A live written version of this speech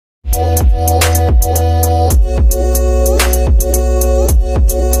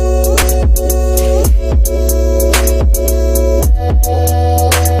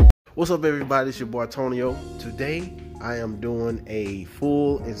What's up, everybody? It's your boy Tonio. Today I am doing a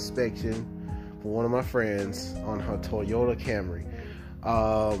full inspection for one of my friends on her Toyota Camry.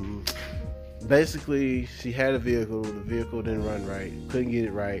 Basically, she had a vehicle. The vehicle didn't run right, couldn't get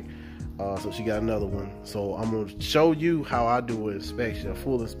it right, so she got another one. So I'm going to show you how I do an inspection, a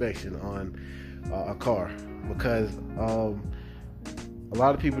full inspection on a car, because a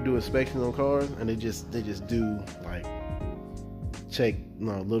lot of people do inspections on cars and they just do like check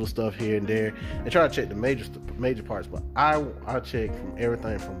little stuff here and there. They try to check the major parts, but I check from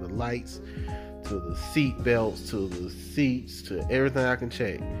everything from the lights to the seat belts to the seats to everything I can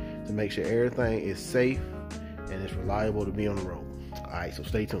check to make sure everything is safe and it's reliable to be on the road. Alright, so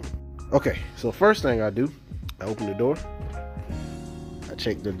stay tuned. Okay, so first thing I do, I open the door. I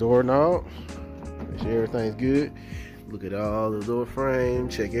check the doorknob, make sure everything's good. Look at all the door frame,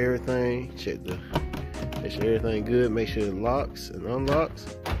 check everything, make sure everything good, make sure it locks and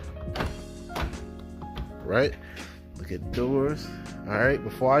unlocks. Right? Look at the doors. Alright,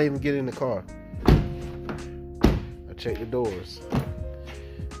 before I even get in the car, I check the doors.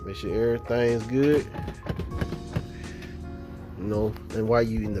 Make sure everything's good. And while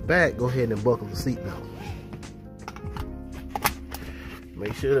you in the back, go ahead and buckle the seatbelt.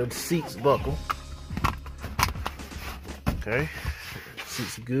 Make sure the seats buckle. Okay,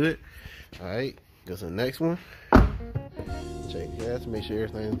 seats are good. Alright, go to the next one. Check the gas, make sure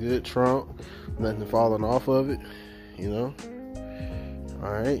everything's good. Trunk, nothing falling off of it,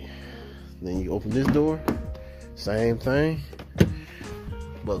 Alright, then you open this door, same thing.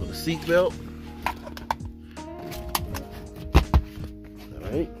 Buckle the seat belt.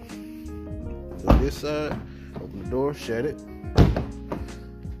 Alright, go this side, open the door, shut it.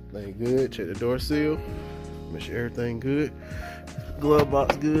 Everything good, check the door seal. Make sure everything good. Glove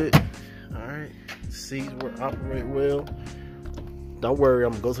box good. Alright. Seats operate well. Don't worry,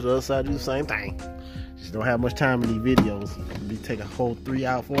 I'm gonna go to the other side and do the same thing. Just don't have much time in these videos. It'll be take a whole 4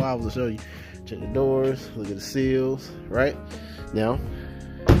 hours to show you. Check the doors, look at the seals, right? Now,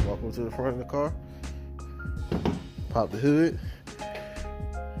 walk over to the front of the car. Pop the hood.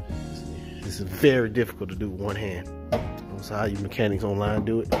 This is very difficult to do with one hand. That's how you mechanics online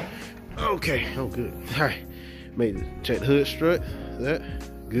do it. Okay, oh good. Alright. Check the hood strut. That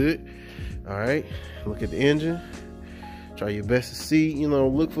good. Alright, look at the engine. Try your best to see,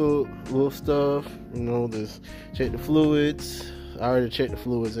 look for little stuff. Just check the fluids. I already checked the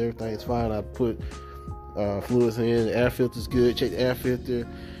fluids, everything's fine. I put fluids in, the air filter's good. Check the air filter,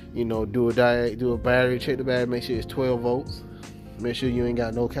 do a battery, check the battery, make sure it's 12 volts. Make sure you ain't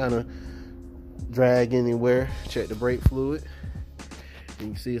got no kind of drag anywhere. Check the brake fluid. You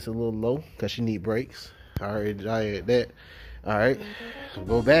can see it's a little low because you need brakes. I already added that. Alright, so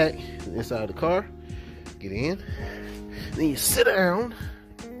go back inside the car, get in, then you sit down,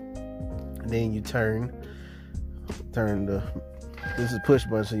 and then you turn this is push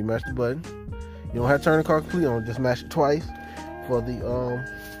button, so you mash the button. You don't have to turn the car completely on, just mash it twice for the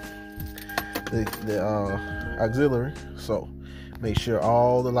auxiliary. So make sure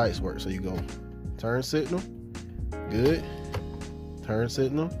all the lights work. So you go turn signal, good. Turn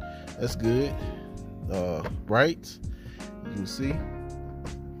signal, that's good. Brights, you can see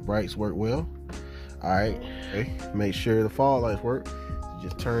brights work well. Alright, okay. Make sure the fog lights work. So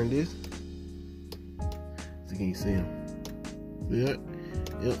just turn this, so can you see them? Yep,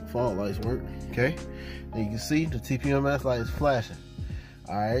 fog lights work. Okay, and you can see the TPMS light is flashing.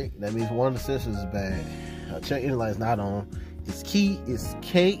 Alright, that means one of the sensors is bad. Check engine light's not on. It's KE, let's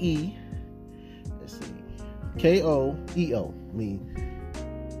see, KOEO,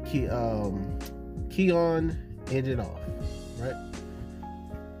 key on, engine off, right?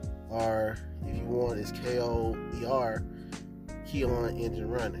 Or if you want, it's KOER, key on, engine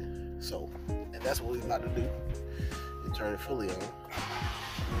running. So, and that's what we're about to do. And turn it fully on.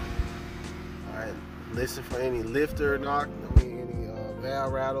 Alright, listen for any lifter knock, any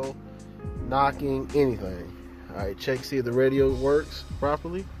valve rattle, knocking, anything. Alright, check, see if the radio works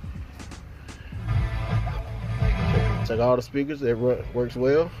properly. Check all the speakers, it works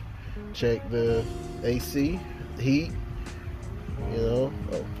well. Check the AC, heat,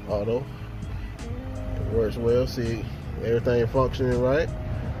 auto. It works well. See everything functioning right.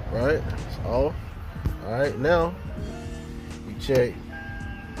 It's all. Alright, now you check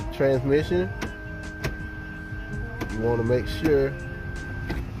the transmission. You want to make sure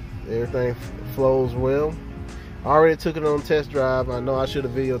everything flows well. I already took it on test drive. I know I should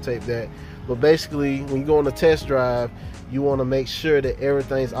have videotaped that. But basically, when you go on a test drive, you want to make sure that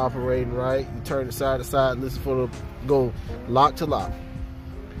everything's operating right. You turn it side to side, listen for go lock to lock.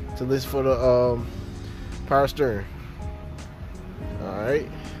 To listen for the power steering. Alright,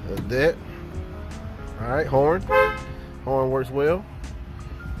 that's that. Alright, horn works well.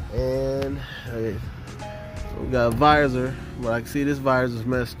 And okay, so we got a visor, but I can see this visor is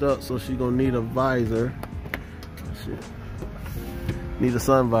messed up, so she's gonna need a visor. Shit. Need a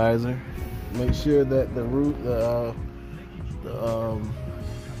sun visor. Make sure that the roof,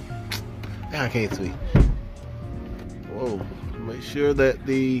 I can't see. Whoa. Make sure that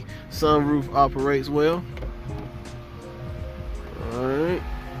the sunroof operates well. Alright.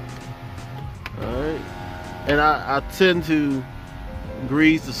 Alright. And I tend to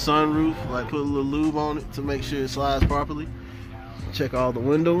grease the sunroof, like put a little lube on it to make sure it slides properly. Check all the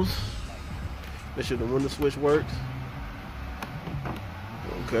windows. Make sure the window switch works.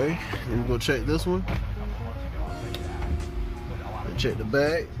 Okay, then go check this one. And check the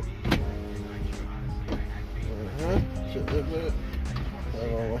back. Check that back.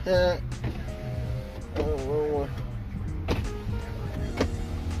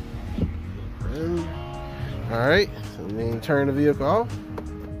 Alright, so then turn the vehicle off.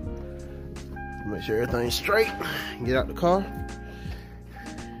 Make sure everything's straight. Get out the car.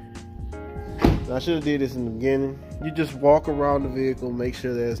 Now, I should have did this in the beginning. You just walk around the vehicle, make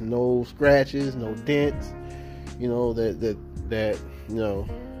sure there's no scratches, no dents. You know that you know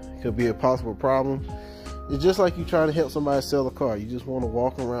could be a possible problem. It's just like you trying to help somebody sell a car. You just want to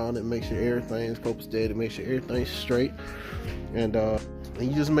walk around and make sure everything's copacetic, make sure everything's straight, and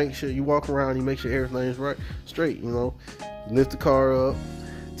you just make sure you walk around. You make sure everything's straight. You know, lift the car up,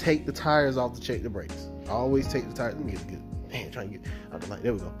 take the tires off to check the brakes. Always take the tires. Let me get good. Man, trying to get out the light.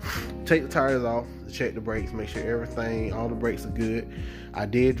 There we go. Take the tires off to check the brakes. Make sure all the brakes are good. I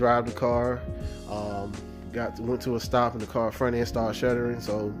did drive the car. Went to a stop and the car front end started shuddering,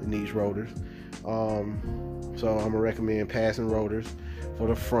 so it needs rotors. So I'm gonna recommend passing rotors for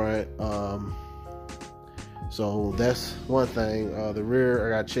the front. So that's one thing. The rear, I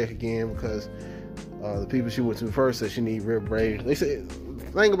gotta check again because the people she went to first said she need rear brakes. They said,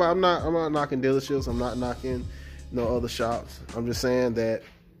 thing about I'm not knocking dealerships. I'm not knocking no other shops. I'm just saying that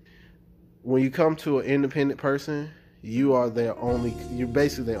when you come to an independent person, you're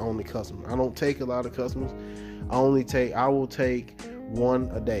basically their only customer. I don't take a lot of customers. I will take one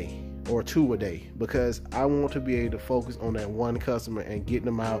a day or two a day because I want to be able to focus on that one customer and get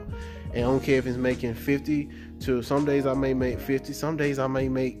them out. And I don't care if it's making 50 to some days I may make 50, some days I may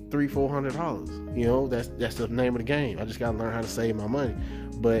make $300-400. You know, that's the name of the game. I just gotta learn how to save my money.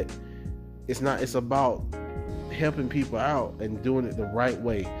 But it's about helping people out and doing it the right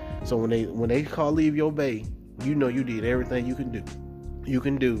way. So when they leave your bay, you know you did everything you can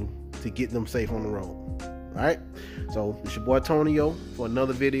do to get them safe on the road. Alright, so it's your boy Tonio for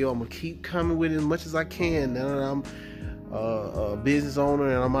another video. I'm gonna keep coming with it as much as I can now that I'm a business owner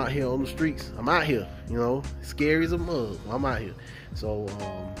and I'm out here on the streets. I'm out here, you know, scary as a mug. I'm out here. So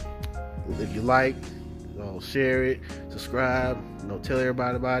if you like, share it, subscribe, tell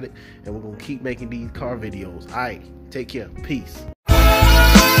everybody about it, and we're gonna keep making these car videos. Alright, take care, peace.